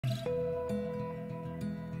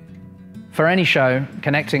For any show,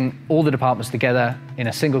 connecting all the departments together in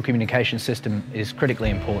a single communication system is critically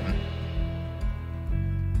important.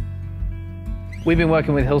 We've been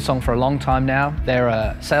working with Hillsong for a long time now. They're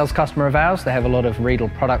a sales customer of ours. They have a lot of Riedel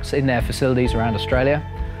products in their facilities around Australia.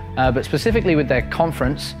 But specifically with their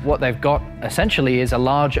conference, what they've got essentially is a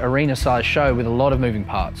large arena-sized show with a lot of moving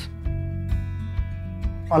parts.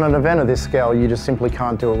 On an event of this scale, you just simply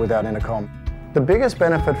can't do it without intercom. The biggest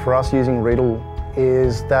benefit for us using Riedel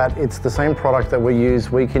is that it's the same product that we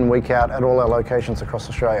use week in, week out at all our locations across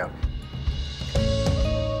Australia.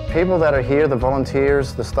 People that are here, the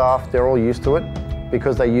volunteers, the staff, they're all used to it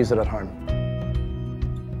because they use it at home.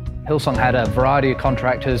 Hillsong had a variety of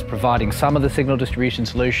contractors providing some of the signal distribution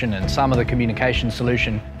solution and some of the communication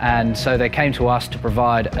solution, and so they came to us to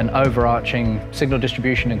provide an overarching signal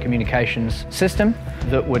distribution and communications system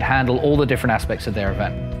that would handle all the different aspects of their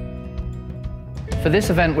event. For this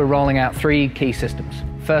event, we're rolling out 3 key systems.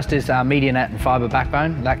 First is our MediaNet and fibre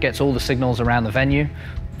backbone. That gets all the signals around the venue,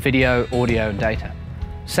 video, audio and data.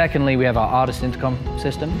 Secondly, we have our artist intercom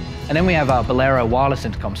system, and then we have our Bolero wireless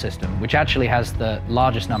intercom system, which actually has the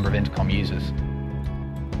largest number of intercom users.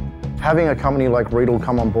 Having a company like Riedel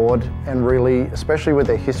come on board and really, especially with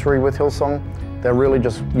their history with Hillsong, they really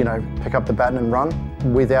just, pick up the baton and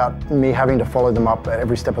run without me having to follow them up at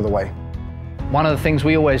every step of the way. One of the things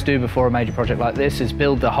we always do before a major project like this is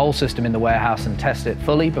build the whole system in the warehouse and test it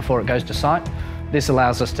fully before it goes to site. This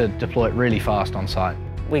allows us to deploy it really fast on site.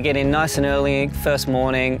 We get in nice and early, first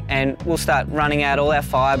morning, and we'll start running out all our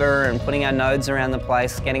fibre and putting our nodes around the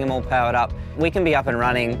place, getting them all powered up. We can be up and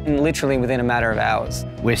running literally within a matter of hours.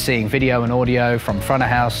 We're seeing video and audio from front of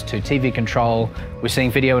house to TV control. We're seeing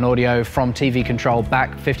video and audio from TV control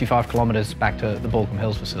back 55 kilometres back to the Balcombe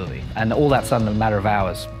Hills facility. And all that's done in a matter of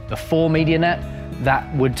hours. Before MediaNet,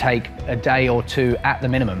 that would take a day or 2 at the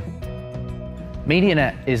minimum.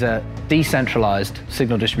 MediaNet is a decentralized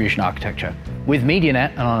signal distribution architecture. With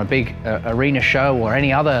MediaNet and on a big arena show or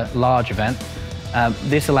any other large event,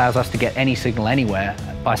 this allows us to get any signal anywhere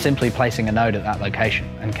by simply placing a node at that location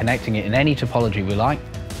and connecting it in any topology we like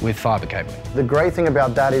with fibre cabling. The great thing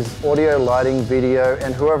about that is audio, lighting, video,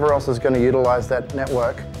 and whoever else is going to utilize that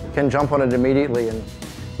network can jump on it immediately. And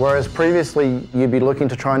whereas previously you'd be looking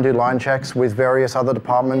to try and do line checks with various other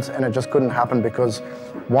departments and it just couldn't happen because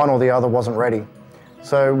one or the other wasn't ready.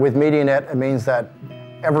 So with MediaNet, it means that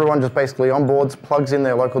everyone just basically onboards, plugs in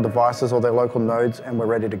their local devices or their local nodes, and we're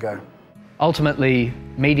ready to go. Ultimately,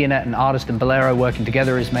 MediaNet and Artist and Bolero working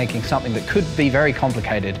together is making something that could be very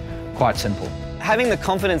complicated quite simple. Having the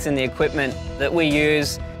confidence in the equipment that we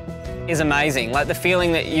use is amazing. Like the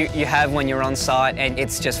feeling that you have when you're on site and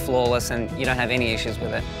it's just flawless and you don't have any issues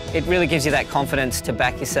with it. It really gives you that confidence to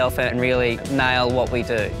back yourself and really nail what we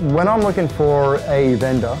do. When I'm looking for a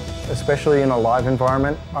vendor, especially in a live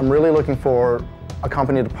environment, I'm really looking for a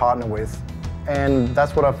company to partner with. And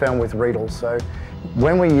that's what I've found with Riedel. So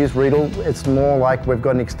when we use Riedel, it's more like we've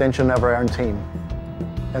got an extension of our own team.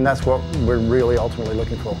 And that's what we're really ultimately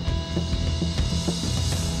looking for.